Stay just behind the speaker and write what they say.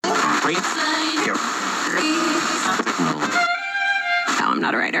No, I'm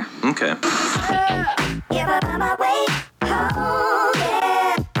not a writer. Okay.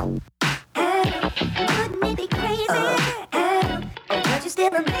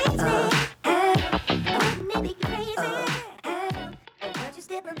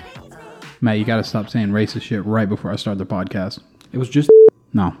 Matt, you gotta stop saying racist shit right before I start the podcast. It was just...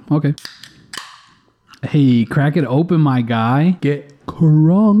 No. Okay. Hey, crack it open, my guy. Get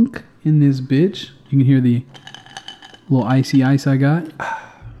crunk in this bitch. You can hear the little icy ice I got.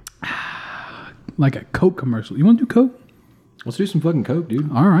 Like a Coke commercial. You want to do Coke? Let's do some fucking Coke,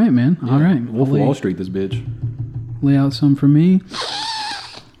 dude. All right, man. Yeah. All right. Wolf of Wall Street, this bitch. Lay out some for me.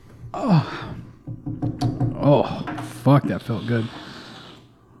 Oh, fuck, that felt good.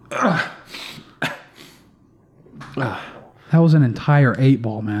 That was an entire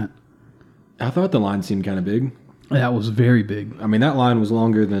 8-ball, Matt. I thought the line seemed kind of big. That was very big. I mean, that line was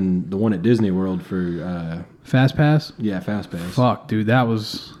longer than the one at Disney World for... Fast Pass? Yeah, Fast Pass. Fuck, dude, that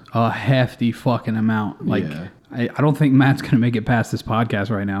was a hefty fucking amount. Like, yeah. I don't think Matt's going to make it past this podcast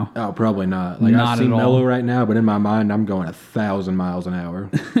right now. Oh, probably not. Like, Not I see at all. Mello right now, but in my mind, I'm going 1,000 miles an hour.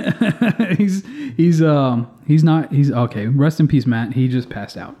 He's okay. Rest in peace, Matt. He just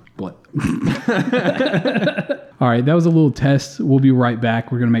passed out. What? All right, that was a little test. We'll be right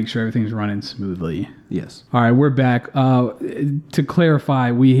back. We're going to make sure everything's running smoothly. Yes. All right, we're back. To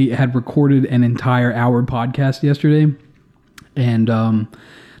clarify, we had recorded an entire hour podcast yesterday, and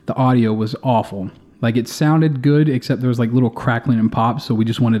the audio was awful. Like, it sounded good, except there was like little crackling and pops, so we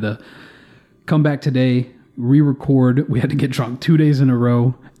just wanted to come back today, re-record. We had to get drunk 2 days in a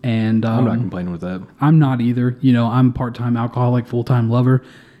row, and... I'm not complaining with that. I'm not either. You know, I'm part-time alcoholic, full-time lover,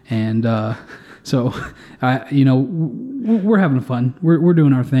 and so, we're having fun. We're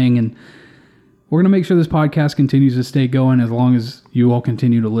doing our thing, and we're going to make sure this podcast continues to stay going as long as you all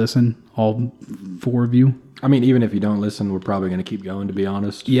continue to listen, all 4 of you. I mean, even if you don't listen, we're probably going to keep going, to be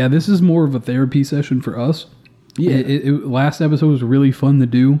honest. Yeah, this is more of a therapy session for us. Yeah. Last episode was really fun to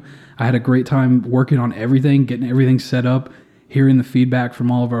do. I had a great time working on everything, getting everything set up, hearing the feedback from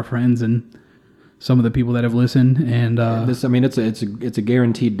all of our friends and some of the people that have listened. And it's a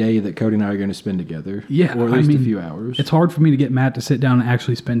guaranteed day that Cody and I are going to spend together. Yeah, or at least a few hours. It's hard for me to get Matt to sit down and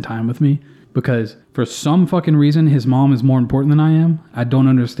actually spend time with me because for some fucking reason his mom is more important than I am. I don't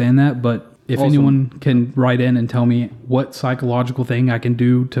understand that, but if anyone can write in and tell me what psychological thing I can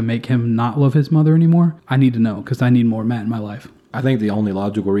do to make him not love his mother anymore, I need to know because I need more Matt in my life. I think the only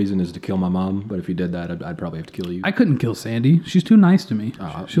logical reason is to kill my mom, but if you did that, I'd probably have to kill you. I couldn't kill Sandy. She's too nice to me.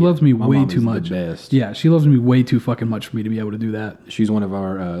 She loves me way too much. The best. Yeah, she loves me way too fucking much for me to be able to do that. She's one of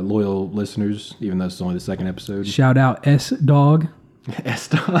our loyal listeners, even though it's only the second episode. Shout out S-Dog.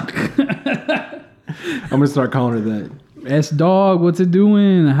 S-Dog. I'm going to start calling her that. S-Dog, what's it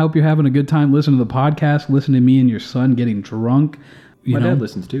doing? I hope you're having a good time listening to the podcast, listening to me and your son getting drunk. My dad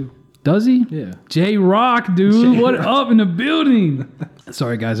listens too. Does he? Yeah. J-Rock, dude. What up in the building?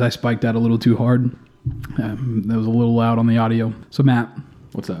 Sorry, guys. I spiked that a little too hard. That was a little loud on the audio. So, Matt.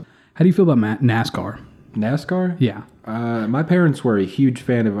 What's up? How do you feel about NASCAR? NASCAR? Yeah. My parents were a huge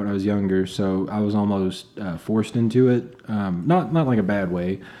fan of it when I was younger, so I was almost forced into it. Not like a bad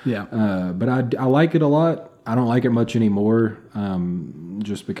way. Yeah. But I like it a lot. I don't like it much anymore,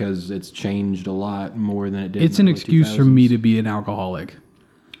 just because it's changed a lot more than it did. It's an excuse for me to be an alcoholic.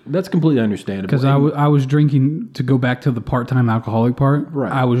 That's completely understandable. Because I was drinking, to go back to the part-time alcoholic part,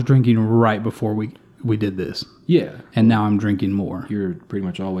 right. I was drinking right before we did this. Yeah. And now I'm drinking more. You're pretty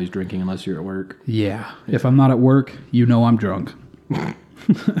much always drinking unless you're at work. Yeah. If I'm not at work, you know I'm drunk.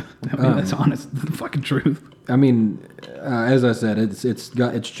 That's honest, the fucking truth. I mean, as I said,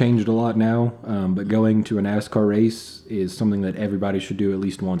 it's changed a lot now. But going to a NASCAR race is something that everybody should do at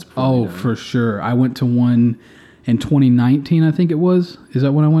least once before. Oh, for sure. I went to one in 2019, I think it was. Is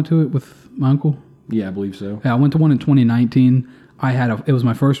that when I went to it with my uncle? Yeah, I believe so. Yeah, I went to one in 2019. It was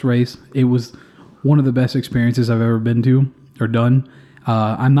my first race. It was one of the best experiences I've ever been to or done.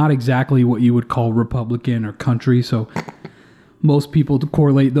 I'm not exactly what you would call Republican or country, so most people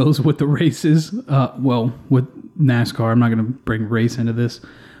correlate those with the races. Well, with NASCAR, I'm not going to bring race into this.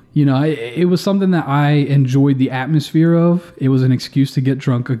 You know, it was something that I enjoyed the atmosphere of. It was an excuse to get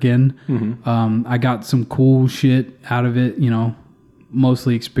drunk again. Mm-hmm. I got some cool shit out of it, you know,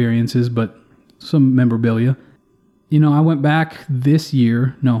 mostly experiences, but some memorabilia. You know, I went back this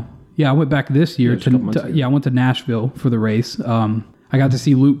year. I went back this year. I went to Nashville for the race. I got to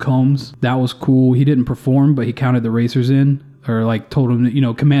see Luke Combs. That was cool. He didn't perform, but he counted the racers in, or like told them, you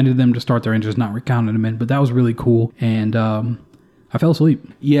know, commanded them to start their engines, not recounted them in. But that was really cool. And I fell asleep.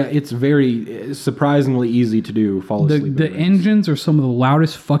 Yeah, it's very surprisingly easy to do. Fall asleep. The engines are some of the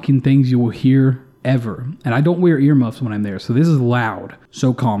loudest fucking things you will hear ever. And I don't wear earmuffs when I'm there, so this is loud.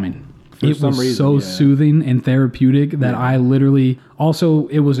 So calming. It was so soothing and therapeutic that I literally... Also,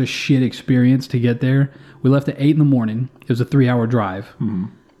 it was a shit experience to get there. We left at 8 in the morning. It was a 3-hour drive. Mm-hmm.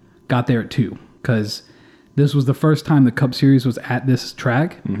 Got there at 2 because this was the first time the Cup Series was at this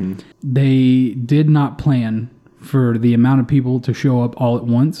track. Mm-hmm. They did not plan for the amount of people to show up all at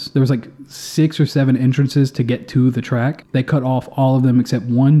once. There was like 6 or 7 entrances to get to the track. They cut off all of them except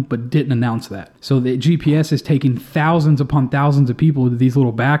one, but didn't announce that. So the GPS is taking thousands upon thousands of people to these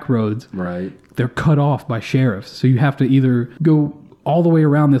little back roads. Right. They're cut off by sheriffs. So you have to either go all the way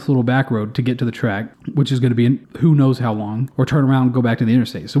around this little back road to get to the track, which is going to be who knows how long, or turn around and go back to the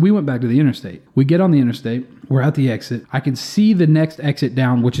interstate. So we went back to the interstate. We get on the interstate. We're at the exit. I can see the next exit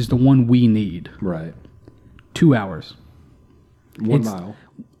down, which is the one we need. Right. 2 hours. 1 mile.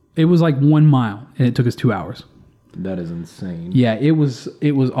 It was like 1 mile, and it took us 2 hours. That is insane. Yeah, it was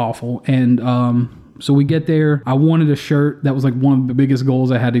awful. And so we get there. I wanted a shirt. That was like one of the biggest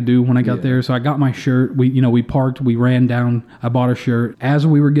goals I had to do when I got there. So I got my shirt. We parked. We ran down. I bought a shirt. As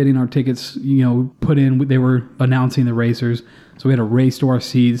we were getting our tickets, put in, they were announcing the racers. So we had to race to our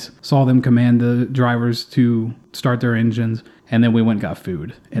seats. Saw them command the drivers to start their engines. And then we went and got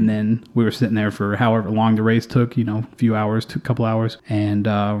food. And then we were sitting there for however long the race took, a few hours, a couple hours. And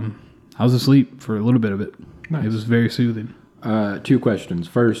I was asleep for a little bit of it. Nice. It was very soothing. 2 questions.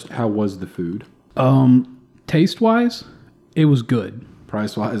 First, how was the food? Taste-wise, it was good.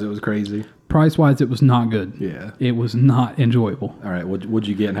 Price-wise, it was crazy. Price-wise, it was not good. Yeah. It was not enjoyable. All right. What'd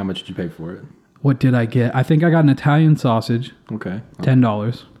you get and how much did you pay for it? What did I get? I think I got an Italian sausage. Okay.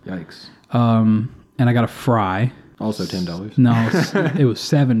 $10. Yikes. And I got a fry. Also $10. No, it was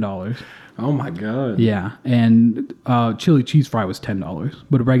 $7. Oh my god. Yeah, and chili cheese fry was $10,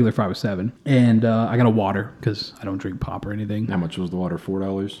 but a regular fry was $7. And I got a water because I don't drink pop or anything. How much was the water?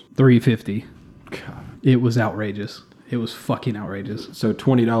 $4? $3.50. God. It was outrageous. It was fucking outrageous. So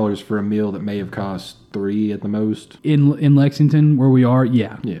 $20 for a meal that may have cost $3 at the most. In Lexington, where we are,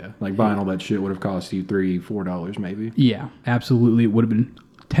 yeah. Yeah, like buying all that shit would have cost you $3-4 maybe. Yeah, absolutely. It would have been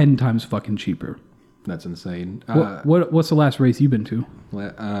 10 times fucking cheaper. That's insane. What's the last race you've been to?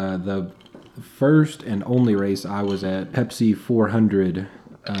 The first and only race I was at, Pepsi 400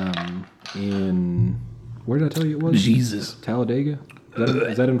 in... Where did I tell you it was? Jesus. Talladega?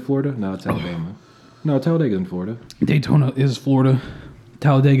 Is that in Florida? No, it's Alabama. No, Talladega's in Florida. Daytona is Florida.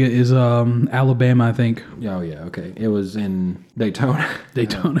 Talladega is Alabama, I think. Oh, yeah, okay. It was in Daytona.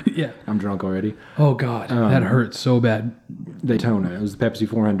 Daytona, yeah. I'm drunk already. Oh, God. That hurts so bad. Daytona. It was the Pepsi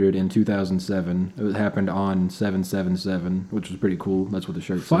 400 in 2007. It happened on 7/7/7, which was pretty cool. That's what the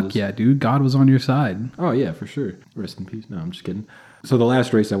shirt says. Fuck yeah, dude. God was on your side. Oh, yeah, for sure. Rest in peace. No, I'm just kidding. So the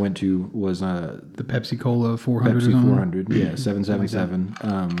last race I went to was... the Pepsi Cola 400 Pepsi 400, yeah,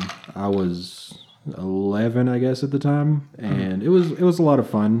 7/7/7. I was 11, I guess, at the time, and it was a lot of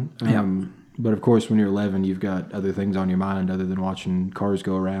fun. But of course, when you're 11, you've got other things on your mind other than watching cars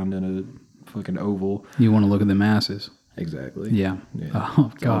go around in a fucking oval. You want to look at the masses. Exactly. Yeah.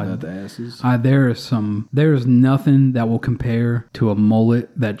 Oh It's God. all about the asses. There's nothing that will compare to a mullet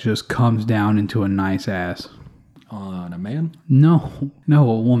that just comes down into a nice ass. On a man? No, a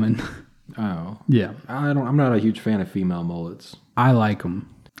woman. Oh. Yeah. I'm not a huge fan of female mullets. I like them.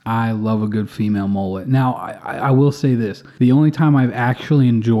 I love a good female mullet. Now, I will say this. The only time I've actually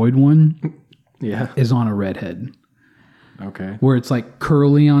enjoyed one is on a redhead. Okay. Where it's like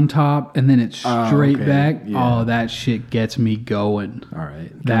curly on top and then it's straight back. Yeah. Oh, that shit gets me going. All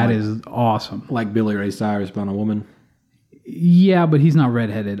right. That is awesome. Like Billy Ray Cyrus, but on a woman? Yeah, but he's not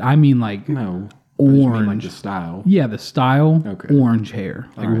redheaded. I mean like No. orange. You mean like the style? Yeah, the style. Okay. Orange hair.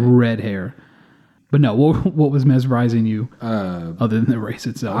 Like red hair. But no, what was mesmerizing you other than the race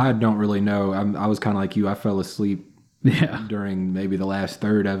itself? I don't really know. I was kind of like you. I fell asleep during maybe the last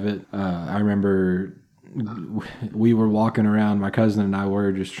third of it. I remember we were walking around. My cousin and I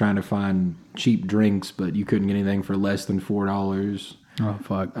were just trying to find cheap drinks, but you couldn't get anything for less than $4. Oh,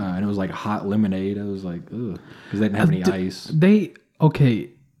 fuck. And it was like hot lemonade. I was like, ugh. Because they didn't have any ice.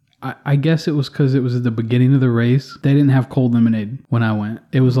 I guess it was because it was at the beginning of the race. They didn't have cold lemonade when I went.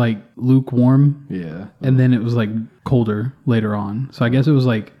 It was like lukewarm. Yeah. And then it was like colder later on. So I guess it was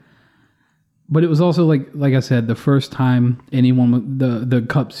like... But it was also like I said, the first time anyone... The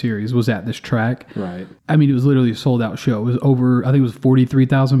Cup Series was at this track. Right. I mean, it was literally a sold out show. It was over... I think it was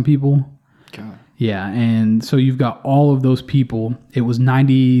 43,000 people. God. Yeah. And so you've got all of those people. It was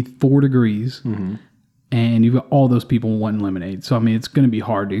 94 degrees. Mm-hmm. And you've got all those people wanting lemonade. So, I mean, it's going to be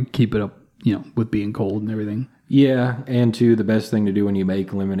hard to keep it up, with being cold and everything. Yeah, and two, the best thing to do when you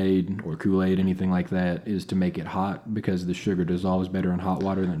make lemonade or Kool-Aid, anything like that, is to make it hot because the sugar dissolves better in hot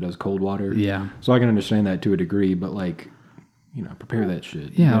water than it does cold water. Yeah. So I can understand that to a degree, but like, prepare that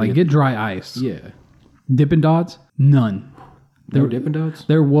shit. Yeah, like get dry ice. Yeah. Dippin' Dots? None. No Dippin' Dots?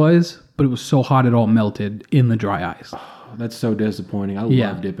 There was, but it was so hot it all melted in the dry ice. Oh, that's so disappointing. I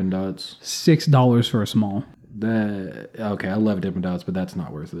love Dippin' Dots. $6 for a small. Okay, I love Dippin' Dots, but that's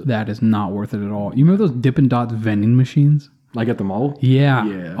not worth it. That is not worth it at all. You remember those Dippin' Dots vending machines? Like at the mall? Yeah.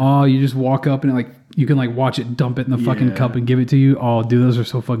 Yeah. Oh, you just walk up and you can watch it dump it in the fucking cup and give it to you. Oh, dude, those are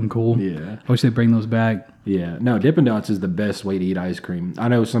so fucking cool. Yeah. I wish they'd bring those back. Yeah. No, Dippin' Dots is the best way to eat ice cream. I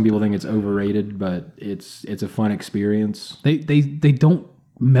know some people think it's overrated, but it's a fun experience. They don't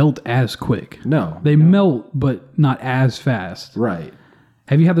melt as quick. No. They melt, but not as fast. Right.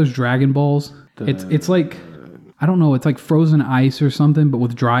 Have you had those Dragon Balls? It's like... I don't know. It's like frozen ice or something, but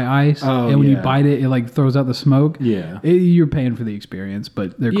with dry ice. Oh, and when you bite it, it throws out the smoke. Yeah. You're paying for the experience,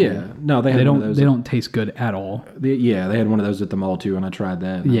 but they're cool. Yeah. No, they don't taste good at all. They had one of those at the mall too, and I tried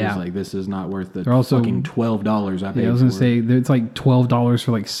that. And I was like, this is not worth the fucking $12 I paid. Yeah, I was gonna say it's like $12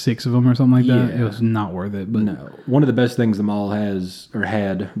 for 6 of them or something like that. Yeah. It was not worth it. But no, one of the best things the mall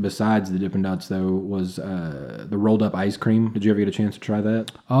had besides the Dippin' Dots though was the rolled up ice cream. Did you ever get a chance to try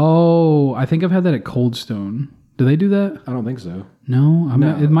that? Oh, I think I've had that at Cold Stone. Do they do that? I don't think so. No,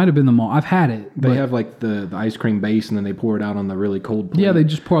 it might have been the mall. I've had it. They have the ice cream base, and then they pour it out on the really cold plate. Yeah, they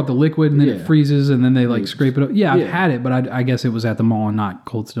just pour out the liquid, and then it freezes, and then they scrape it up. Yeah, I've had it, but I guess it was at the mall and not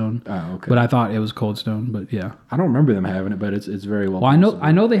Cold Stone. Oh, okay. But I thought it was Cold Stone, but yeah. I don't remember them having it, but it's very well. Well,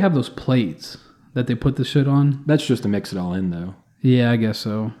 I know they have those plates that they put the shit on. That's just to mix it all in, though. Yeah, I guess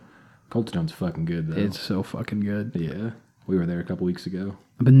so. Cold Stone's fucking good, though. It's so fucking good. Yeah, we were there a couple weeks ago.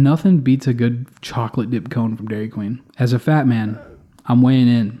 But nothing beats a good chocolate dip cone from Dairy Queen. As a fat man, I'm weighing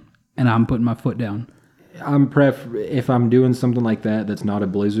in, and I'm putting my foot down. If I'm doing something like that that's not a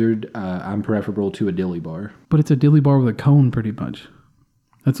Blizzard, I'm preferable to a dilly bar. But it's a dilly bar with a cone, pretty much.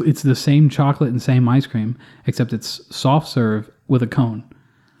 It's the same chocolate and same ice cream, except it's soft serve with a cone.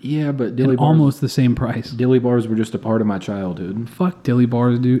 Yeah, but dilly bars almost the same price. Dilly bars were just a part of my childhood. Fuck dilly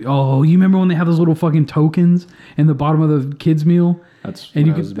bars, dude. Oh, you remember when they have those little fucking tokens in the bottom of the kids' meal? That's what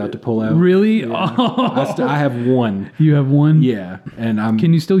I was about to pull out. Really? Yeah. Oh. I have one. You have one? Yeah, and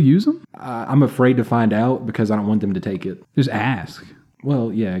Can you still use them? I'm afraid to find out because I don't want them to take it. Just ask.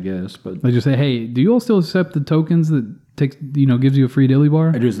 Well, yeah, I guess, but just say, hey, do you all still accept the tokens that gives you a free dilly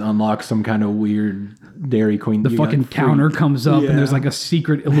bar? I just unlock some kind of weird Dairy Queen. The fucking counter comes up and there's a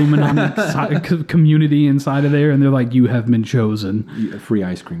secret Illuminati community inside of there, and they're like, you have been chosen. Free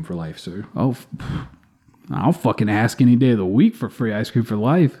ice cream for life, sir. Oh, I'll fucking ask any day of the week for free ice cream for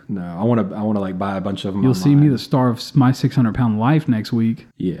life. No, I want to buy a bunch of them. You'll see me the star of my 600-pound life next week.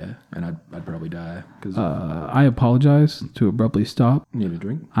 Yeah, and I'd probably die. I apologize to abruptly stop. Need a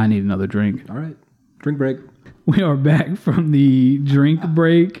drink? I need another drink. All right, drink break. We are back from the drink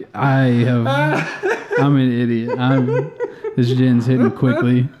break. I'm an idiot. This gin's hitting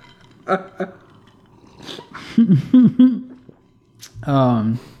quickly.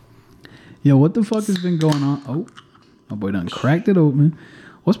 Yo, what the fuck has been going on? Oh, my boy done cracked it open.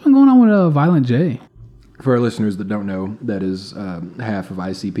 What's been going on with Violent J? For our listeners that don't know, that is half of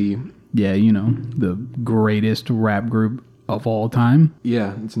ICP. Yeah, the greatest rap group of all time.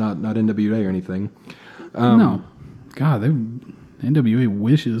 Yeah, it's not NWA or anything. No. God, NWA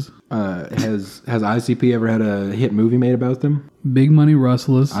wishes. Has ICP ever had a hit movie made about them? Big Money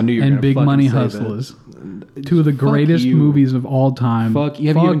Rustlers I knew you were and Big fucking Money say Hustlers. That. Two of the greatest you. movies of all time. Have you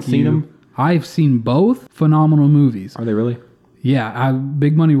even seen them? I've seen both. Phenomenal movies. Are they really? Yeah,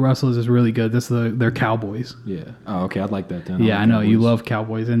 Big Money Rustlers is really good. They're cowboys. Yeah. Oh, okay. I'd like that then. Yeah, like I know. cowboys. You love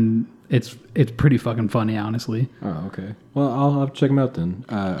cowboys, and it's pretty fucking funny, honestly. Oh, okay. Well, I'll have to check them out then.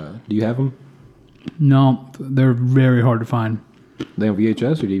 Do you have them? No, they're very hard to find. They on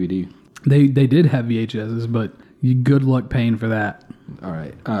VHS or DVD? They did have VHSs, but good luck paying for that. All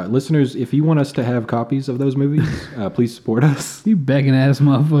right. Listeners, if you want us to have copies of those movies, please support us. You begging ass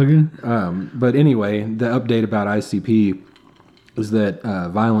motherfucker. But anyway, the update about ICP is that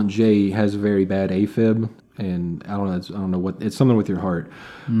Violent J has a very bad AFib, and I don't know what it's something with your heart.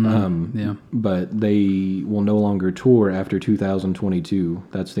 Yeah. But they will no longer tour after 2022.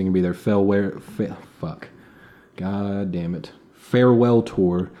 That's going to be their God damn it. Farewell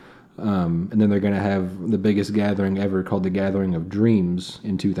tour. And then they're going to have the biggest gathering ever called the Gathering of Dreams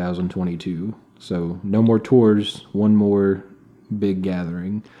in 2022. So no more tours, one more big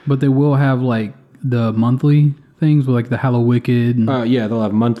gathering. But they will have the monthly things with the Hallowicked. Yeah, they'll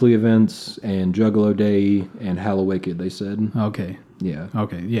have monthly events and Juggalo Day and Hallowicked, they said. Okay. Yeah.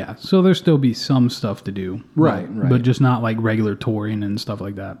 Okay, yeah. So there'll still be some stuff to do. Right. But just not like regular touring and stuff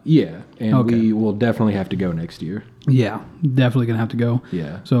like that. Yeah, and Okay. we will definitely have to go next year. Yeah, definitely going to have to go.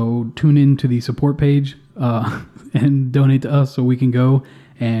 Yeah. So tune in to the support page and donate to us so we can go,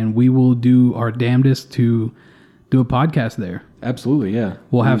 and we will do our damnedest to do a podcast there. Absolutely, yeah.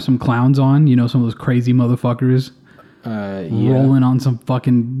 We'll have some clowns on, some of those crazy motherfuckers rolling on some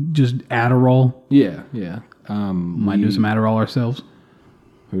fucking just Adderall. Yeah. Might do some Adderall ourselves.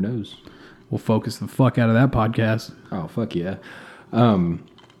 Who knows? We'll focus the fuck out of that podcast. Oh, fuck yeah.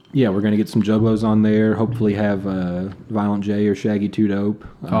 Yeah, we're going to get some juggalos on there. Hopefully have Violent J or Shaggy 2 Dope.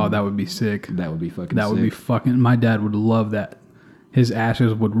 That would be sick. That would be fucking That sick. would be fucking... My dad would love that. His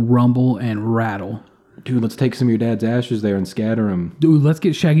ashes would rumble and rattle. Dude, let's take some of your dad's ashes there and scatter them. Dude, let's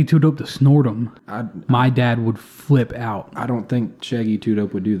get Shaggy 2 Dope to snort them. My dad would flip out. I don't think Shaggy 2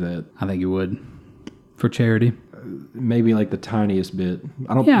 Dope would do that. I think he would. For charity. Maybe like the tiniest bit. They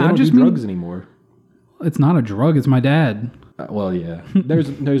don't just do drugs anymore. It's not a drug. It's my dad. Well, yeah.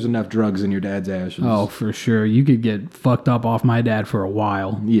 There's enough drugs in your dad's ashes. Oh, for sure. You could get fucked up off my dad for a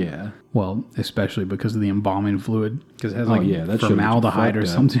while. Yeah. Well, especially because of the embalming fluid. Because it has that formaldehyde or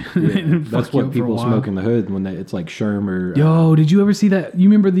something. Yeah. That's what people smoke in the hood when it's like Sherm or... Yo, did you ever see that? You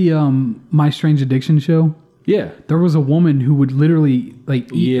remember the My Strange Addiction show? Yeah. There was a woman who would literally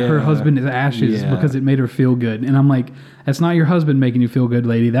eat her husband's ashes because it made her feel good. And I'm like, that's not your husband making you feel good,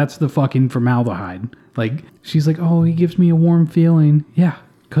 lady. That's the fucking formaldehyde. She's like, oh, he gives me a warm feeling. Yeah,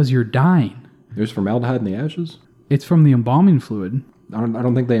 because you're dying. There's formaldehyde in the ashes? It's from the embalming fluid. I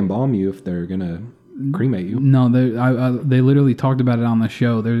don't think they embalm you if they're going to cremate you. No, they literally talked about it on the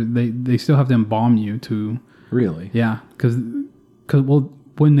show. They still have to embalm you to... Really? Yeah, because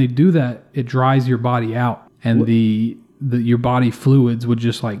when they do that, it dries your body out. And your body fluids would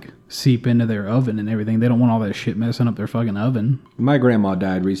just seep into their oven and everything. They don't want all that shit messing up their fucking oven. My grandma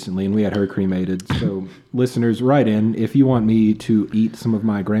died recently and we had her cremated. So listeners, write in if you want me to eat some of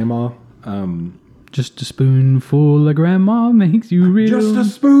my grandma. Just a spoonful of grandma makes you real. Just a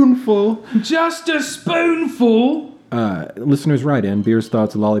spoonful. Just a spoonful. Listeners, write in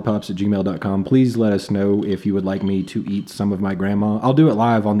beersthoughts@lollipops@gmail.com. Please let us know if you would like me to eat some of my grandma. I'll do it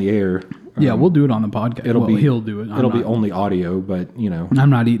live on the air. Yeah, we'll do it on the podcast. He'll do it. It'll be only audio, but I'm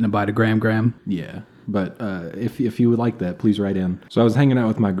not eating a bite of GramGram. Yeah, but if you would like that, please write in. So I was hanging out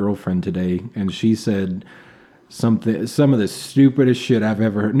with my girlfriend today, and she said some of the stupidest shit I've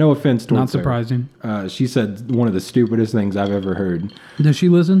ever heard. No offense towards Not surprising. her. She said one of the stupidest things I've ever heard. Does she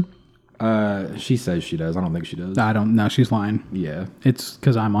listen? She says she does. I don't think she does. I don't know. She's lying. Yeah. It's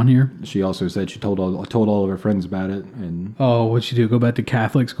because I'm on here. She also said she told all of her friends about it, and what'd she do? Go back to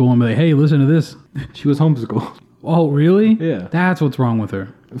Catholic school and be like, "Hey, listen to this." She was homeschooled. Oh, really? Yeah. That's what's wrong with her.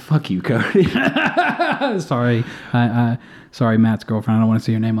 Fuck you, Cody. Sorry, sorry, Matt's girlfriend. I don't want to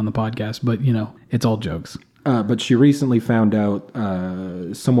say your name on the podcast, but it's all jokes. But she recently found out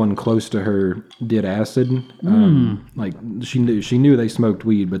someone close to her did acid. She knew they smoked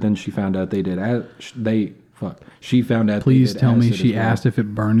weed, but then she found out they did. She found out. Please tell me she asked if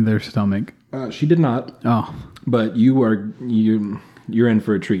it burned their stomach. She did not. Oh, but you're in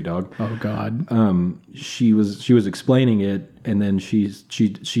for a treat, dog. Oh God. She was explaining it, and then she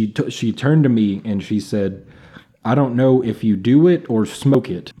turned to me and she said, I don't know if you do it or smoke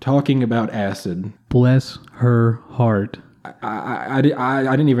it. Talking about acid. Bless her heart. I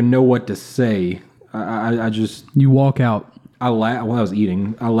didn't even know what to say. I just... You walk out. I laughed while I was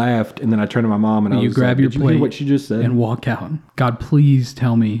eating. I laughed, and then I turned to my mom, and I was grab like, your did you plate hear what she just said? And walk out. God, please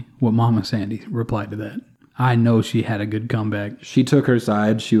tell me what Mama Sandy replied to that. I know she had a good comeback. She took her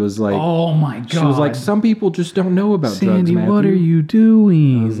side. She was like... Oh, my God. She was like, some people just don't know about drugs, Sandy, Matthew. what are you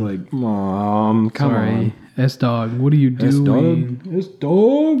doing? I was like, Mom, come on. S-Dog, what are you doing?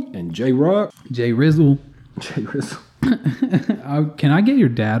 S-Dog. And J-Rock. J Rizzle. J Rizzle. Can I get your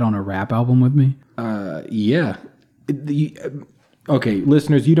dad on a rap album with me? Yeah. Okay,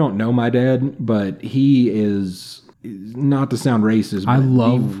 listeners, you don't know my dad, but he is, not to sound racist, but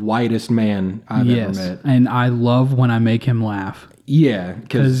the whitest man I've ever met. And I love when I make him laugh. Yeah.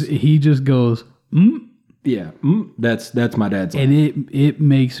 Because he just goes, Yeah, that's my dad's laugh. And it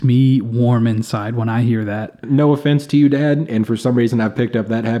makes me warm inside when I hear that. No offense to you, Dad, and for some reason I've picked up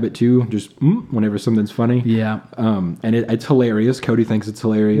that habit too, just whenever something's funny. Yeah. And it's hilarious. Cody thinks it's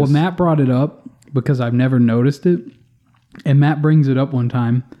hilarious. Well, Matt brought it up because I've never noticed it. And Matt brings it up one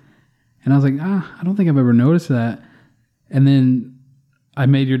time, and I was like, I don't think I've ever noticed that. And then I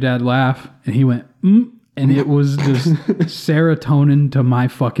made your dad laugh, and he went, and it was just serotonin to my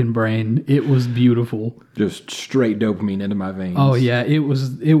fucking brain. It was beautiful. Just straight dopamine into my veins. Oh yeah, it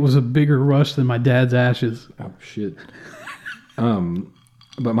was a bigger rush than my dad's ashes. Oh shit.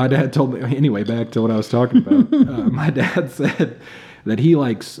 But my dad told me, anyway, back to what I was talking about. My dad said that he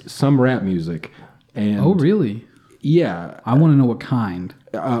likes some rap music. And Oh, really? yeah. I want to know what kind.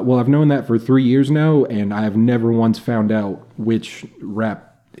 Well, I've known that for 3 years now, and I have never once found out which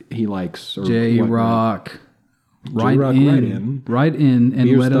rap he likes. Or J-Rock. Write in. Write in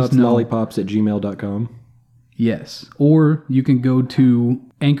and let us know. Lollipops@gmail.com. Yes. Or you can go to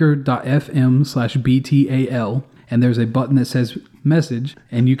anchor.fm/BTAL, and there's a button that says message,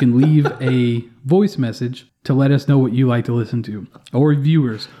 and you can leave a voice message to let us know what you like to listen to. Or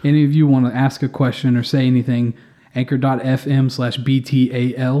viewers, any of you want to ask a question or say anything,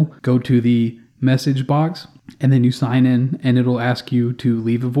 anchor.fm/BTAL, go to the message box, and then you sign in, and it'll ask you to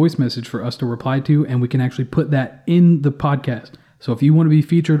leave a voice message for us to reply to, and we can actually put that in the podcast. So if you want to be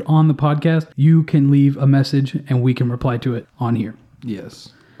featured on the podcast, you can leave a message, and we can reply to it on here.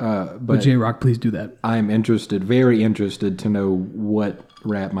 Yes. But J-Rock, please do that. I'm interested, very interested to know what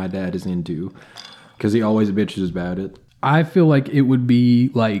rap my dad is into, because he always bitches about it. I feel like it would be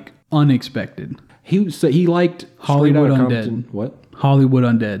like unexpected. He liked Hollywood Straight Outta Undead. Compton. What? Hollywood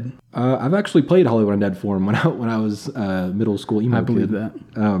Undead. I've actually played Hollywood Undead for him when I was middle school emo I believe kid.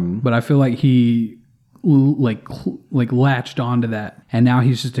 that. But I feel like he like latched onto that, and now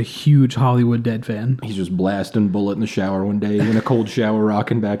he's just a huge Hollywood Dead fan. He's just blasting Bullet in the shower one day in a cold shower,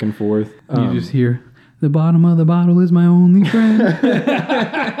 rocking back and forth. You just hear, the bottom of the bottle is my only friend.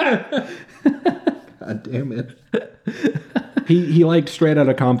 God damn it. He liked Straight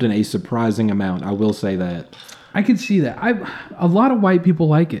Outta Compton a surprising amount. I will say that. I could see that. A lot of white people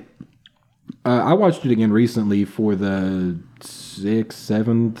like it. I watched it again recently for the 6th,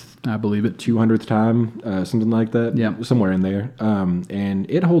 7th, I believe it. 200th time, something like that. Yeah. Somewhere in there. And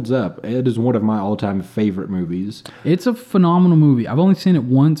it holds up. It is one of my all-time favorite movies. It's a phenomenal movie. I've only seen it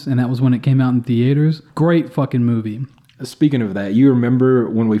once, and that was when it came out in theaters. Great fucking movie. Speaking of that, you remember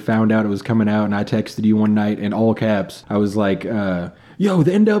when we found out it was coming out and I texted you one night in all caps. I was like, yo, the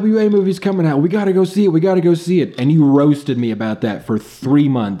NWA movie's coming out. We got to go see it. And you roasted me about that for 3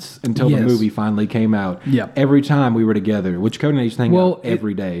 months until the movie finally came out. Yep. Every time we were together, which Cody and I used to hang out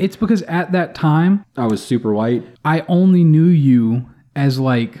every day. It's because at that time, I was super white. I only knew you as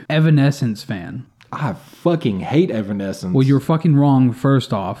like Evanescence fan. I fucking hate Evanescence. Well, you're fucking wrong,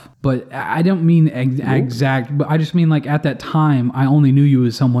 first off. But I don't mean exact, but I just mean like at that time, I only knew you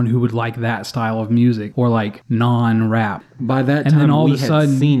as someone who would like that style of music or like non-rap. By that and time, then all we of a had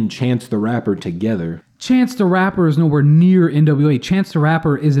sudden, seen Chance the Rapper together. Chance the Rapper is nowhere near NWA. Chance the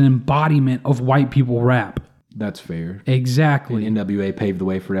Rapper is an embodiment of white people rap. That's fair. Exactly. And NWA paved the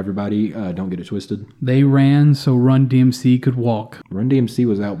way for everybody. Don't get it twisted. They ran so Run DMC could walk. Run DMC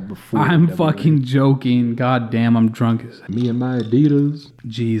was out before I'm NWA. fucking joking. God damn, I'm drunk. Me and my Adidas.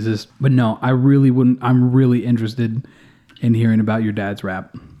 Jesus. But no, I really wouldn't. I'm really interested in hearing about your dad's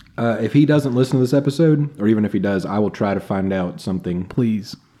rap. If he doesn't listen to this episode, or even if he does, I will try to find out something.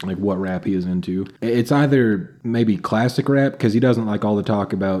 Please. Like what rap he is into. It's either maybe classic rap, because he doesn't like all the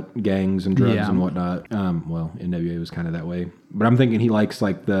talk about gangs and drugs and whatnot. Well, NWA was kind of that way. But I'm thinking he likes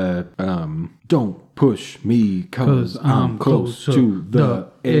like the don't push me because I'm close to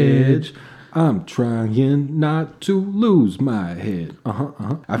the edge. I'm trying not to lose my head.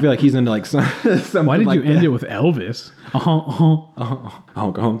 I feel like he's into like something. Why did like you end it with Elvis?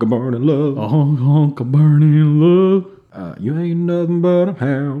 Honk honk burning love. Honk honk burning love. You ain't nothing but a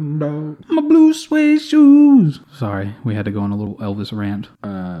hound dog. My blue suede shoes. Sorry, we had to go on a little Elvis rant.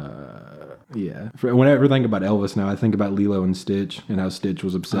 Yeah. Whenever I think about Elvis now, I think about Lilo and Stitch and how Stitch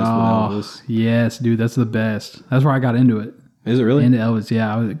was obsessed with Elvis. Yes, dude, that's the best. That's where I got into it. Is it really? Into Elvis,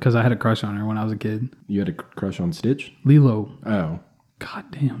 yeah, because I had a crush on her when I was a kid. You had a crush on Stitch? Lilo. Oh.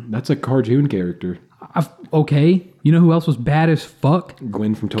 God damn. That's a cartoon character. Okay. You know who else was bad as fuck?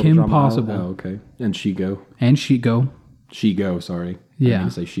 Gwen from Total Kim Drama Possible. Island. Oh, okay. And Shego. And Chico. Shego, sorry. Yeah. I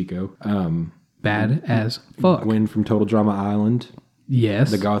didn't say Shego. Bad as fuck. Gwen from Total Drama Island.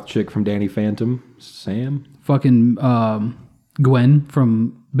 Yes. The goth chick from Danny Phantom. Sam? Fucking Gwen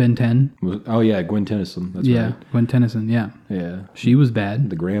from Ben 10. Oh, yeah. Gwen Tennyson. That's right. Gwen Tennyson, yeah. Yeah. She was bad.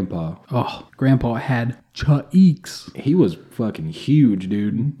 The grandpa. Oh, Grandpa had cheeks. He was fucking huge,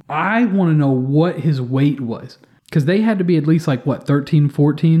 dude. I want to know what his weight was. Because they had to be at least like, what, 13,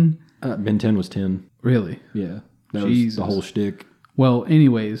 14? Ben 10 was 10. Really? Yeah. That Jesus. was the whole shtick. Well,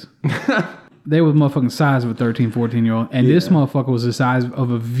 anyways, they were the motherfucking size of a 13, 14-year-old. And this motherfucker was the size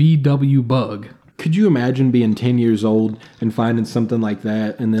of a VW bug. Could you imagine being 10 years old and finding something like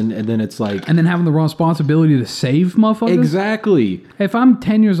that, and then it's like... And then having the responsibility to save motherfuckers? Exactly. If I'm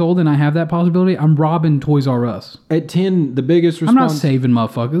 10 years old and I have that possibility, I'm robbing Toys R Us. At 10, the biggest I'm not saving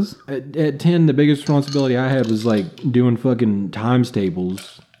motherfuckers. At 10, the biggest responsibility I had was like doing fucking times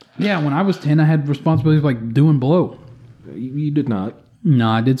tables. Yeah, when I was 10, I had responsibilities like doing blow. You did not. No,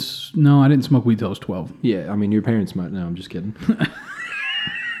 I didn't smoke weed till I was 12. Yeah, I mean, your parents might. No, I'm just kidding.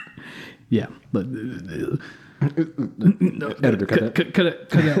 Yeah, but Editor, cut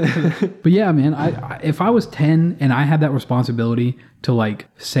that. But yeah, man, if I was 10 and I had that responsibility to like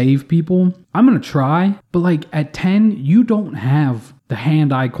save people, I'm gonna try. But like at 10, you don't have the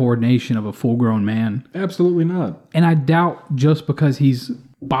hand-eye coordination of a full-grown man. Absolutely not. And I doubt just because he's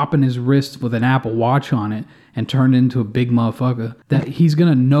bopping his wrist with an Apple Watch on it and turned into a big motherfucker that he's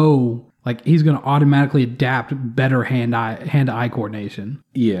gonna know. Like, he's going to automatically adapt better hand-eye coordination.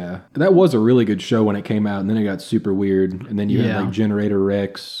 Yeah. That was a really good show when it came out, and then it got super weird. And then you had, like, Generator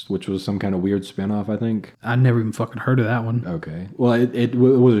Rex, which was some kind of weird spinoff, I think. I never even fucking heard of that one. Okay. Well, it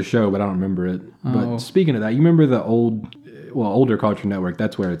was a show, but I don't remember it. But speaking of that, you remember the older Cartoon Network,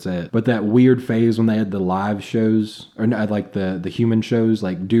 that's where it's at. But that weird phase when they had the live shows, or not, like the human shows,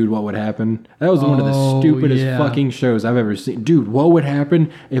 like Dude, What Would Happen? That was one of the stupidest fucking shows I've ever seen. Dude, what would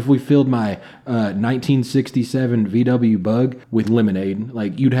happen if we filled my 1967 VW Bug with lemonade?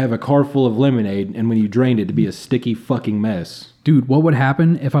 Like, you'd have a car full of lemonade, and when you drained it, it'd be a sticky fucking mess. Dude, what would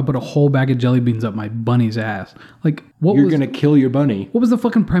happen if I put a whole bag of jelly beans up my bunny's ass? Like, You're gonna kill your bunny. What was the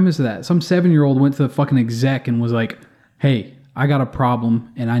fucking premise of that? Some 7-year-old went to the fucking exec and was like, hey, I got a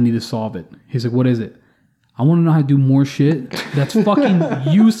problem and I need to solve it. He's like, what is it? I want to know how to do more shit that's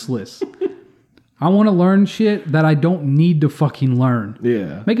fucking useless. I want to learn shit that I don't need to fucking learn.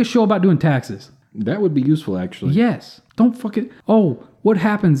 Yeah. Make a show about doing taxes. That would be useful, actually. Yes. Don't fucking... Oh, what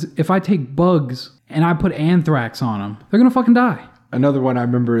happens if I take bugs and I put anthrax on them? They're going to fucking die. Another one I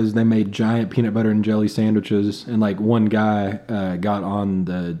remember is they made giant peanut butter and jelly sandwiches, and like one guy got on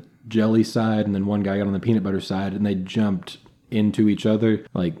the jelly side and then one guy got on the peanut butter side, and they jumped into each other.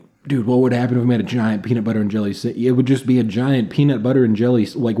 Like, dude, what would happen if we made a giant peanut butter and jelly it would just be a giant peanut butter and jelly.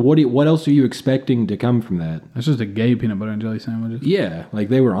 Like, what else are you expecting to come from that? That's just a gay peanut butter and jelly sandwich. Yeah, like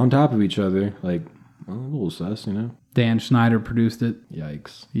they were on top of each other. Like, well, a little sus, you know. Dan Schneider produced it.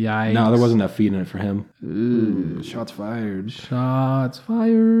 Yikes. No, there wasn't enough feed in it for him. Ooh, shots fired. Shots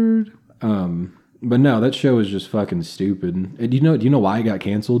fired. But no, that show is just fucking stupid. And do you know why it got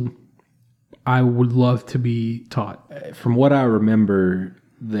canceled? I would love to be taught. From what I remember,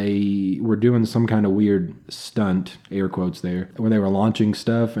 they were doing some kind of weird stunt, air quotes there, where they were launching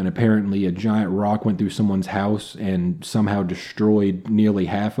stuff, and apparently a giant rock went through someone's house and somehow destroyed nearly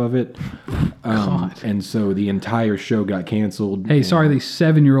half of it. And so the entire show got canceled. Hey, sorry, these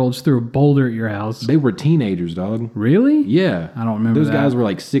 7-year-olds threw a boulder at your house. They were teenagers, dog. Really? Yeah. I don't remember Those that. guys were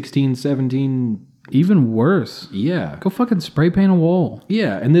like 16, 17... Even worse. Yeah. Go fucking spray paint a wall.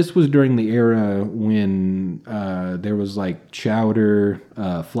 Yeah, and this was during the era when there was like Chowder,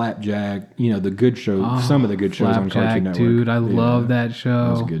 Flapjack, you know, the good shows, some of the good shows on Cartoon Network. Dude, I love that show.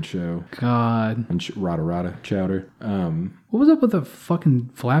 That was a good show. God. And Rada Chowder. What was up with the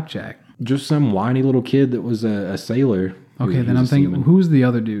fucking Flapjack? Just some whiny little kid that was a sailor. Okay, then I'm thinking, who's the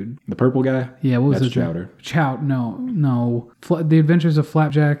other dude? The purple guy? Yeah, what was That's his Chowder. No. The Adventures of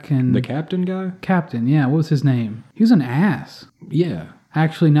Flapjack and... The captain guy? Captain, yeah. What was his name? He was an ass. Yeah.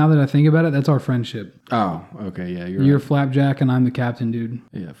 Actually, now that I think about it, that's our friendship. Oh, okay, yeah, You're right. Flapjack and I'm the captain, dude.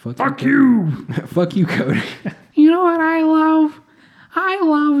 Yeah, fuck you! Fuck you, Cody. You know what I love? I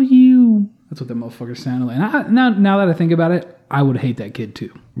love you. That's what that motherfucker sounded like. And now that I think about it, I would hate that kid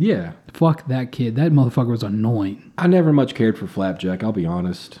too. Yeah. Fuck that kid. That motherfucker was annoying. I never much cared for Flapjack, I'll be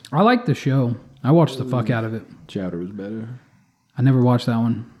honest. I liked the show. I watched the fuck out of it. Chowder was better. I never watched that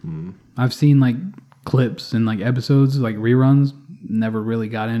one. I've seen like clips and like episodes, like reruns. Never really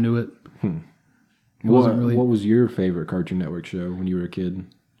got into it. What was your favorite Cartoon Network show when you were a kid?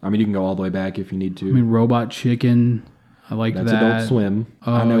 I mean, you can go all the way back if you need to. I mean, Robot Chicken. I liked That's that. Adult Swim.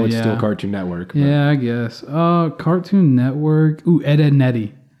 I know it's still Cartoon Network. But Yeah, I guess. Cartoon Network. Ooh, Ed, Edd n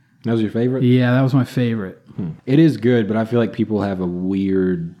Eddy. that was your favorite? Yeah, that was my favorite. It is good, but I feel like people have a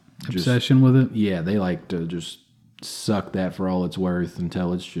weird... Obsession with it. Yeah, they like to just suck that for all it's worth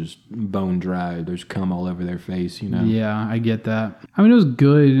until it's just bone dry. There's cum all over their face, you know? Yeah, I get that. I mean, it was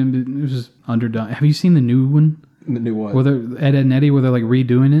good, and it was just underdone. Have you seen the new one? The new what? Where they're Ed, Edd n Eddy, where they're like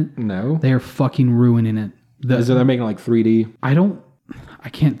redoing it? No. They are fucking ruining it. Is it they're making like 3D? I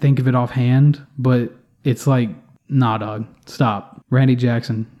can't think of it offhand, but it's like, nah, dog. Stop. Randy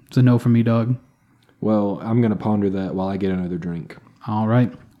Jackson. It's a no for me, dog. Well, I'm going to ponder that while I get another drink. All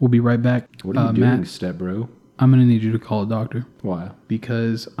right. We'll be right back. What are you doing, Matt, step bro? I'm going to need you to call a doctor. Why?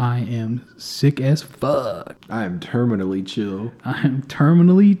 Because I am sick as fuck. I am terminally chill. I am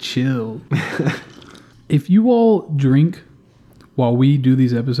terminally chill. If you all drink while we do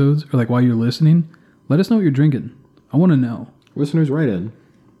these episodes, or like while you're listening, let us know what you're drinking. I want to know. Listeners, write in.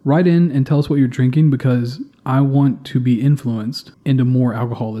 Write in and tell us what you're drinking because I want to be influenced into more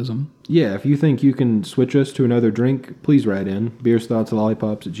alcoholism. Yeah, if you think you can switch us to another drink, please write in.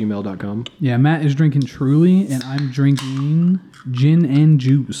 beersthoughtslollipopsgmail.com. Yeah, Matt is drinking Truly, and I'm drinking gin and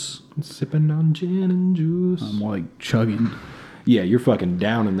juice. Sipping on gin and juice. I'm like chugging. Yeah, you're fucking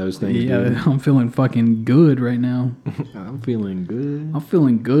down in those things, Yeah, dude. I'm feeling fucking good right now. I'm feeling good. I'm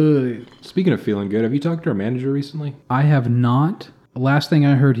feeling good. Speaking of feeling good, have you talked to our manager recently? I have not. Last thing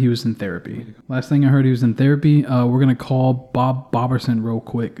I heard, he was in therapy. We're going to call Bob Boberson real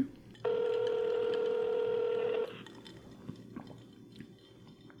quick.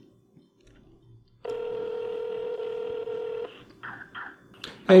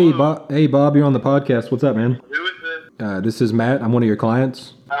 Hey, Bob. Hey, Bob, you're on the podcast. What's up, man? Who is this? This is Matt. I'm one of your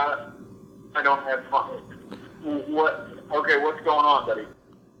clients. I don't have fun. What? Okay, what's going on, buddy?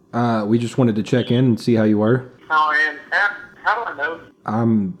 We just wanted to check in and see how you were. How do I know?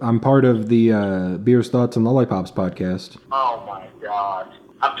 I'm part of the Beers, Thoughts, and Lollipops podcast. Oh my God!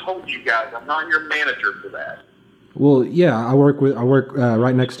 I've told you guys I'm not your manager for that. Well, yeah, I work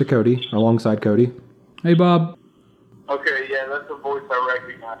right next to Cody, alongside Cody. Hey, Bob. Okay, yeah, that's a voice I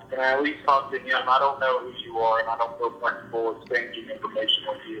recognize. Can I at least talk to him? I don't know who you are, and I don't feel comfortable exchanging information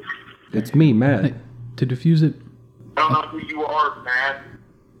with you. It's me, Matt. Hey, to diffuse it. I don't know who you are,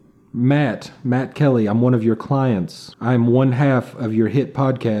 Matt Kelly. I'm one of your clients. I'm one half of your hit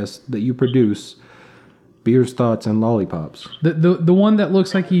podcast that you produce, Beers, Thoughts, and Lollipops. The one that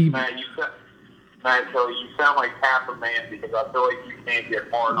looks like he... Matt Kelly, you sound like half a man because I feel like you can't get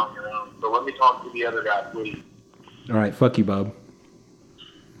hard on your own. So let me talk to the other guy, please. All right, fuck you, Bob.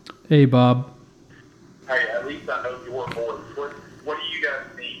 Hey, Bob. Hey, at least I know your voice. What do you guys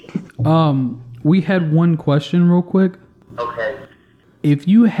need? We had one question real quick. Okay. If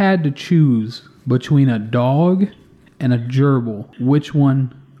you had to choose between a dog and a gerbil, which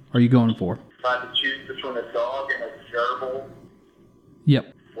one are you going for? If I had to choose between a dog and a gerbil,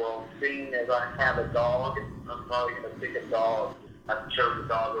 Yep. well, seeing as I have a dog, I'm probably going to pick a dog. I chose a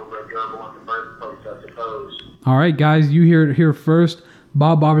dog over a gerbil in the first place, I suppose. All right, guys, you hear it here first.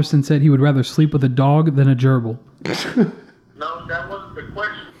 Bob Boberson said he would rather sleep with a dog than a gerbil. No, that wasn't the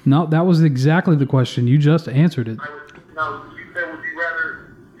question. No, that was exactly the question. You just answered it. No, you said, would you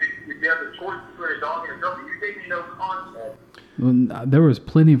rather, if you had the choice between a dog and a gerbil, you gave me no context. Well, there was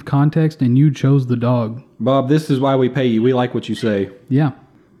plenty of context, and you chose the dog. Bob, this is why we pay you. We like what you say. Yeah.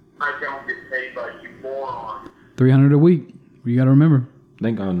 I don't get paid by you moron. $300 a week. You got to remember.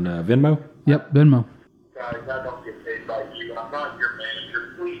 Think on Venmo? Yep, Venmo. Guys, I don't get paid by you. I'm not your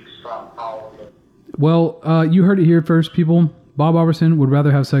manager. Please stop calling me. Well, you heard it here first, people. Bob Boberson would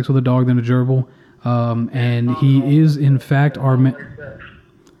rather have sex with a dog than a gerbil. And he is, in fact, our...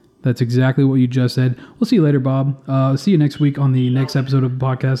 That's exactly what you just said. We'll see you later, Bob. See you next week on the next episode of the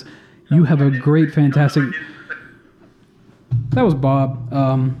podcast. You have a great, fantastic... That was Bob.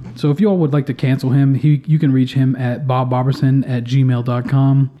 So if you all would like to cancel him, you can reach him at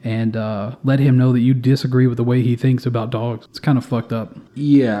bobboberson@gmail.com and let him know that you disagree with the way he thinks about dogs. It's kind of fucked up.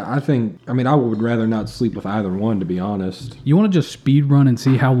 Yeah, I would rather not sleep with either one, to be honest. You want to just speed run and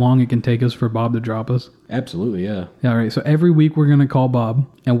see how long it can take us for Bob to drop us? Absolutely, yeah. Yeah, all right. So every week we're going to call Bob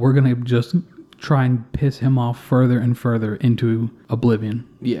and we're going to just try and piss him off further and further into oblivion.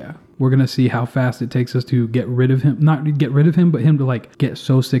 Yeah. We're going to see how fast it takes us to get rid of him. Not get rid of him, but him to like get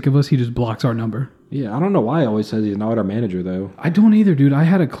so sick of us, he just blocks our number. Yeah, I don't know why he always says he's not our manager, though. I don't either, dude. I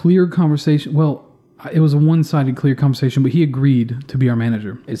had a clear conversation. Well, it was a one-sided clear conversation, but he agreed to be our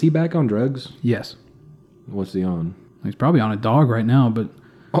manager. Is he back on drugs? Yes. What's he on? He's probably on a dog right now, but...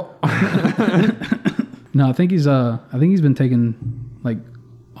 No, I think he's been taking like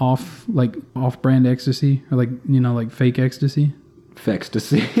off-brand ecstasy or like fake ecstasy.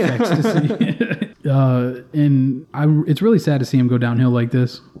 Fextasy. And it's really sad to see him go downhill like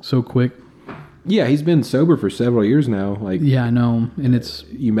this so quick. Yeah, he's been sober for several years now. Yeah, I know, and it's...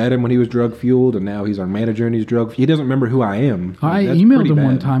 You met him when he was drug-fueled, and now he's our manager and he's drug... He doesn't remember who I am. I emailed him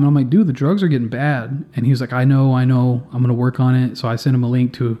one time, and I'm like, dude, the drugs are getting bad. And he was like, I know, I'm going to work on it. So I sent him a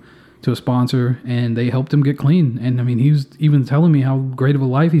link to a sponsor, and they helped him get clean. And, I mean, he was even telling me how great of a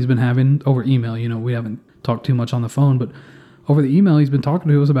life he's been having over email. You know, we haven't talked too much on the phone, but... over the email, he's been talking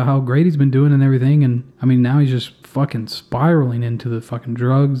to us about how great he's been doing and everything. And I mean, now he's just fucking spiraling into the fucking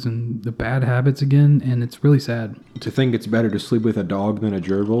drugs and the bad habits again. And it's really sad. To think it's better to sleep with a dog than a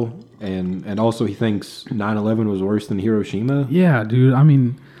gerbil. And also he thinks 9/11 was worse than Hiroshima. Yeah, dude. I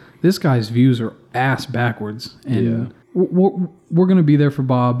mean, this guy's views are ass backwards. And we're going to be there for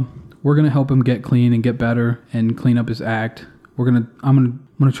Bob. We're going to help him get clean and get better and clean up his act. I'm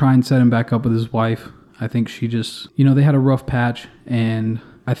going to try and set him back up with his wife. I think she just, they had a rough patch, and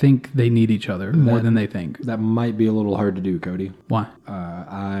I think they need each other more than they think. That might be a little hard to do, Cody. Why?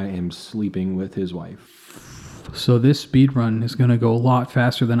 I am sleeping with his wife. So this speed run is going to go a lot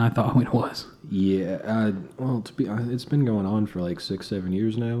faster than I thought it was. Yeah. It's been going on for like 6-7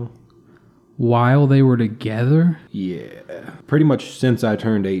 years now. While they were together? Yeah. Pretty much since I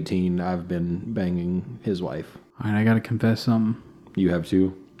turned 18, I've been banging his wife. All right, I got to confess something. You have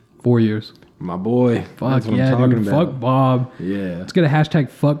too? 4 years. My boy. Fuck yeah, dude. Fuck Bob. Yeah. Let's get a hashtag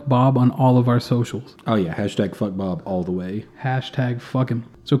fuck Bob on all of our socials. Oh yeah, hashtag fuck Bob all the way. Hashtag fuck him.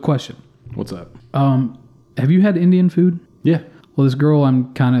 So question. What's up? Have you had Indian food? Yeah. Well, this girl I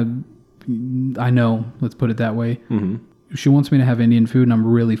know, let's put it that way. Mm-hmm. She wants me to have Indian food, and I'm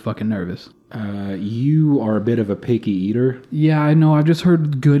really fucking nervous. You are a bit of a picky eater. Yeah, I know. I've just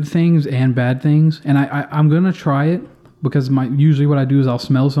heard good things and bad things, and I'm going to try it because usually what I do is I'll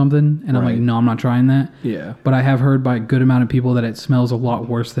smell something, and I'm like, no, I'm not trying that. Yeah. But I have heard by a good amount of people that it smells a lot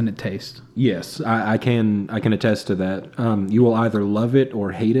worse than it tastes. Yes, I can attest to that. You will either love it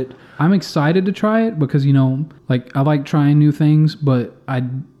or hate it. I'm excited to try it because, I like trying new things, but I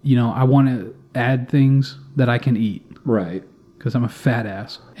want to add things that I can eat. Right. Because I'm a fat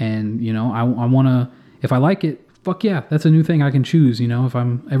ass. And, I want to, if I like it, fuck yeah, that's a new thing I can choose. If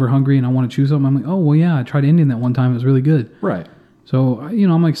I'm ever hungry and I want to choose something, I'm like, oh, well, yeah, I tried Indian that one time. It was really good. Right. So,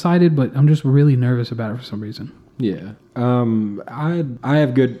 I'm excited, but I'm just really nervous about it for some reason. Yeah. I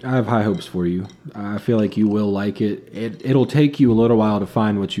have high hopes for you. I feel like you will like it. It'll take you a little while to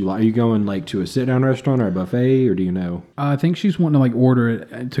find what you like. Are you going like to a sit down restaurant or a buffet, or do you know? I think she's wanting to like order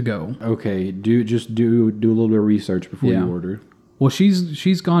it to go. Okay. Do a little bit of research before you order. Well,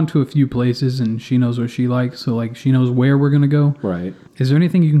 she's gone to a few places and she knows what she likes, so like she knows where we're gonna go. Right. Is there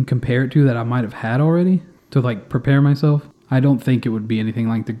anything you can compare it to that I might have had already to like prepare myself? I don't think it would be anything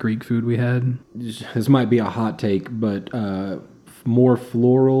like the Greek food we had. This might be a hot take, but more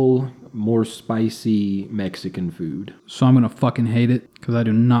floral, more spicy Mexican food. So I'm going to fucking hate it because I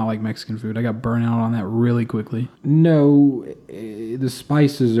do not like Mexican food. I got burnt out on that really quickly. No, the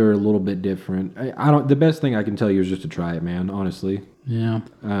spices are a little bit different. The best thing I can tell you is just to try it, man, honestly. Yeah.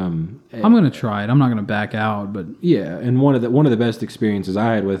 I'm going to try it. I'm not going to back out, but yeah, and one of the best experiences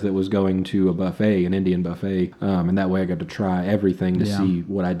I had with it was going to a buffet, an Indian buffet, and that way I got to try everything to see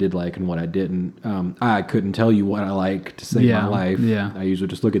what I did like and what I didn't. I couldn't tell you what I like to save my life. Yeah. I usually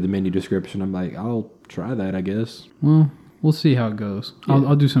just look at the menu description. I'm like, I'll try that, I guess. Well, we'll see how it goes. Yeah.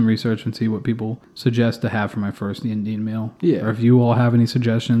 I'll do some research and see what people suggest to have for my first Indian meal. Yeah. Or if you all have any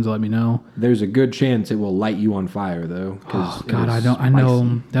suggestions, let me know. There's a good chance it will light you on fire, though. Oh, God, I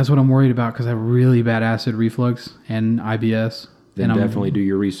know. That's what I'm worried about because I have really bad acid reflux and IBS. Then definitely do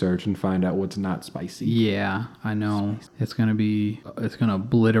your research and find out what's not spicy. Yeah, I know. It's going to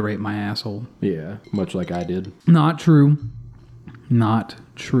obliterate my asshole. Yeah, much like I did. Not true. Not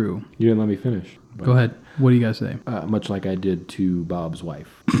true. You didn't let me finish. Go ahead. What do you guys say? Much like I did to Bob's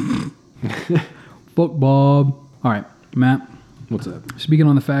wife. Fuck Bob. All right, Matt. What's up? Speaking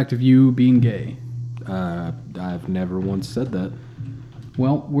on the fact of you being gay. I've never once said that.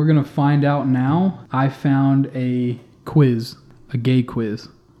 Well, we're going to find out now. I found a quiz, a gay quiz.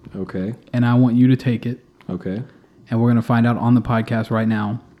 Okay. And I want you to take it. Okay. And we're going to find out on the podcast right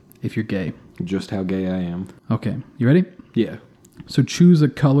now if you're gay. Just how gay I am. Okay. You ready? Yeah. So choose a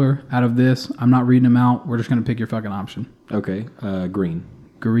color out of this. I'm not reading them out. We're just going to pick your fucking option. Okay. Green.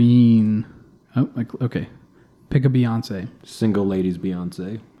 Green. Oh, okay. Pick a Beyonce. Single ladies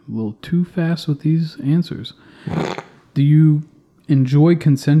Beyonce. A little too fast with these answers. Do you enjoy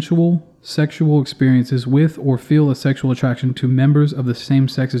consensual sexual experiences with or feel a sexual attraction to members of the same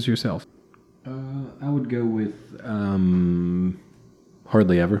sex as yourself? I would go with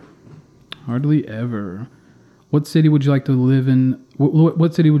hardly ever. Hardly ever. What city would you like to live in?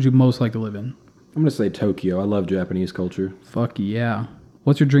 What city would you most like to live in? I'm going to say Tokyo. I love Japanese culture. Fuck yeah.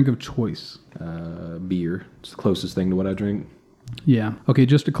 What's your drink of choice? Beer. It's the closest thing to what I drink. Yeah. Okay,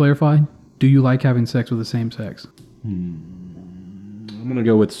 just to clarify, do you like having sex with the same sex? I'm going to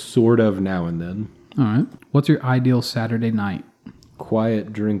go with sort of now and then. All right. What's your ideal Saturday night?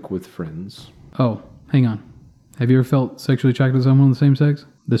 Quiet drink with friends. Oh, hang on. Have you ever felt sexually attracted to someone of the same sex?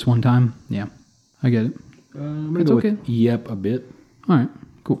 This one time? Yeah. I get it. I'm gonna It's go okay. with yep a bit. All right,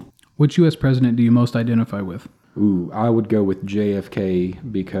 cool. Which U.S. president do you most identify with? Ooh, I would go with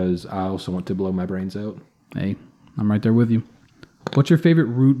JFK because I also want to blow my brains out. Hey, I'm right there with you. What's your favorite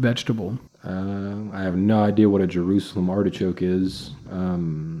root vegetable? I have no idea what a Jerusalem artichoke is.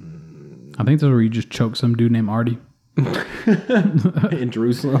 I think that's where you just choke some dude named Artie. In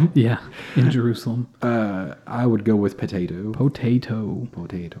Jerusalem? Yeah, in Jerusalem. I would go with potato.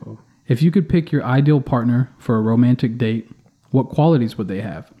 Potato. If you could pick your ideal partner for a romantic date, what qualities would they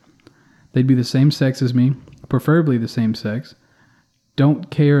have? They'd be the same sex as me, preferably the same sex.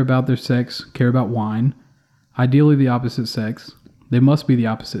 Don't care about their sex, care about wine. Ideally the opposite sex. They must be the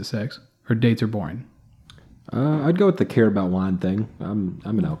opposite sex, or dates are boring. I'd go with the care about wine thing. I'm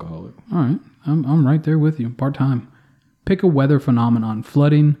an alcoholic. All right, I'm right there with you, part-time. Pick a weather phenomenon: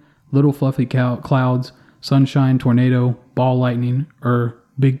 flooding, little fluffy clouds, sunshine, tornado, ball lightning, or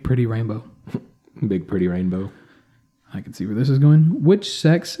big pretty rainbow. Big pretty rainbow. I can see where this is going. Which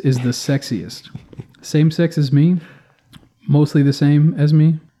sex is the sexiest? Same sex as me, mostly the same as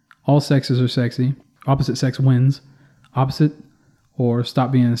me. All sexes are sexy. Opposite sex wins. Opposite, or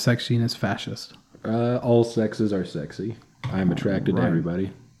stop being a sexy and it's fascist. All sexes are sexy. I am attracted to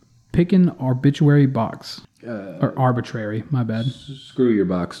everybody. Pick an arbitrary box. Or arbitrary, my bad. Screw your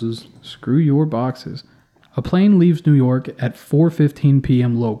boxes. Screw your boxes. A plane leaves New York at 4:15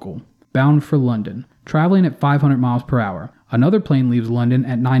 p.m. local, bound for London, traveling at 500 miles per hour. Another plane leaves London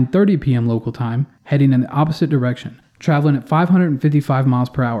at 9:30 p.m. local time, heading in the opposite direction, traveling at 555 miles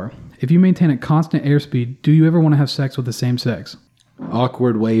per hour. If you maintain a constant airspeed, do you ever want to have sex with the same sex?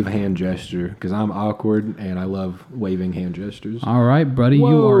 Awkward wave hand gesture, because I'm awkward and I love waving hand gestures. All right, buddy, you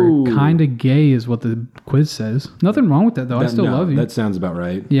Whoa. are kind of gay is what the quiz says. Nothing wrong with that, though. I still love you. That sounds about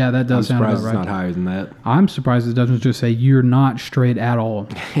right. Yeah, that does sound about I'm surprised right. it's not higher than that. I'm surprised it doesn't just say you're not straight at all.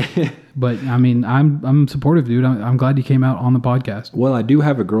 But, I mean, I'm supportive, dude. I'm glad you came out on the podcast. Well, I do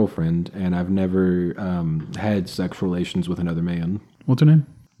have a girlfriend, and I've never had sexual relations with another man. What's her name?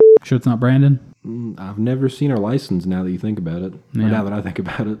 Sure it's not Brandon? I've never seen her license now that you think about it. Yeah. Or now that I think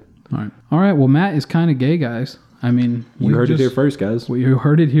about it. All right. Well, Matt is kind of gay, guys. I mean, You heard it here first, guys. You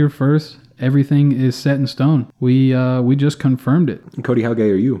heard it here first. Everything is set in stone. We just confirmed it. Cody, how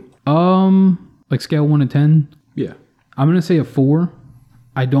gay are you? Like scale 1 to 10. Yeah. I'm gonna say a 4.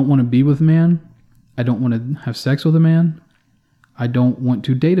 I don't want to be with a man. I don't want to have sex with a man. I don't want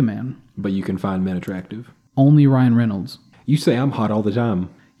to date a man. But you can find men attractive. Only Ryan Reynolds. You say I'm hot all the time.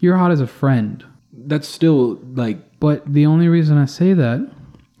 You're hot as a friend. That's still, like... But the only reason I say that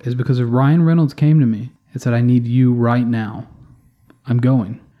is because if Ryan Reynolds came to me and said, I need you right now, I'm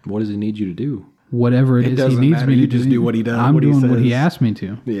going. What does he need you to do? Whatever it is he doesn't needs matter. me to You just do what he does, I'm what he doing what he says. asked me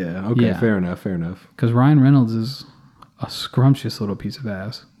to. Yeah, okay, Yeah. fair enough. Because Ryan Reynolds is a scrumptious little piece of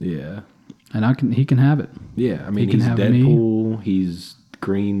ass. Yeah. And he can have it. Yeah, I mean, He can he's have Deadpool, he's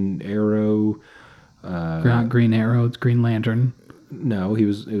Green Arrow. Not Green Arrow, it's Green Lantern. No,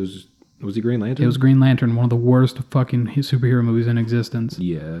 was he Green Lantern? It was Green Lantern, one of the worst fucking superhero movies in existence.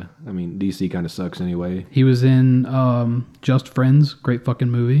 Yeah, I mean, DC kind of sucks anyway. He was in Just Friends, great fucking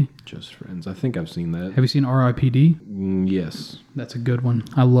movie. Just Friends. I think I've seen that. Have you seen R.I.P.D.? Yes. That's a good one.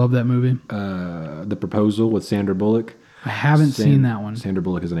 I love that movie. The Proposal with Sandra Bullock. I haven't seen that one. Sandra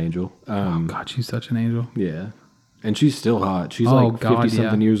Bullock is an angel. Oh, God, she's such an angel. Yeah. And she's still hot. She's Oh, like God,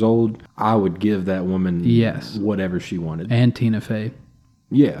 50-something yeah. years old. I would give that woman Yes. whatever she wanted. And Tina Fey.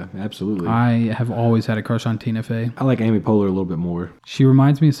 Yeah, absolutely. I have always had a crush on Tina Fey. I like Amy Poehler a little bit more. She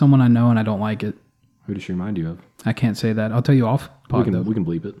reminds me of someone I know and I don't like it. Who does she remind you of? I can't say that. I'll tell you off pod, though. We can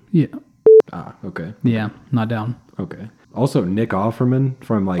bleep it. Yeah. Ah, okay. Yeah, not down. Okay. Also, Nick Offerman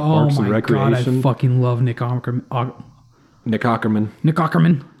from like Parks and Recreation. God, I fucking love Nick Offerman. Nick Offerman. Nick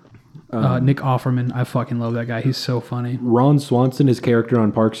Offerman. Nick Offerman. I fucking love that guy. He's so funny. Ron Swanson, his character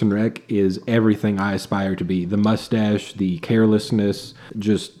on Parks and Rec, is everything I aspire to be. The mustache, the carelessness,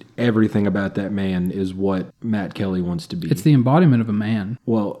 just everything about that man is what Matt Kelly wants to be. It's the embodiment of a man.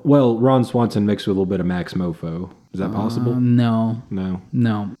 Well, Ron Swanson mixed with a little bit of Max Mofo. Is that possible? No.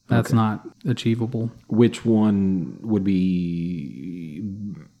 No. That's not achievable. Which one would be,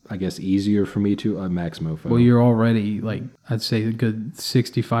 I guess, easier for me to? Max Mofo. Well, you're already, like, I'd say a good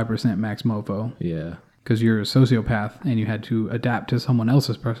 65% Max Mofo. Yeah. Because you're a sociopath and you had to adapt to someone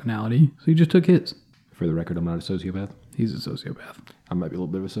else's personality. So you just took his. For the record, I'm not a sociopath. He's a sociopath. I might be a little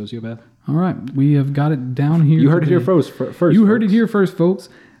bit of a sociopath. All right. We have got it down here. You heard it here first. You heard it here first, folks.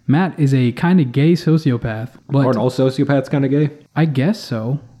 Matt is a kind of gay sociopath. But Aren't all sociopaths kind of gay? I guess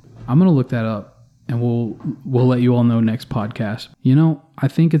so. I'm going to look that up and we'll let you all know next podcast. You know, I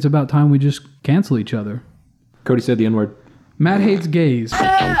think it's about time we just cancel each other. Cody said the N-word. Matt hates gays. Give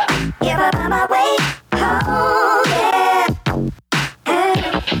up on my way home. Oh yeah.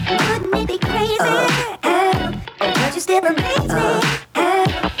 Wouldn't it be crazy? But you still amaze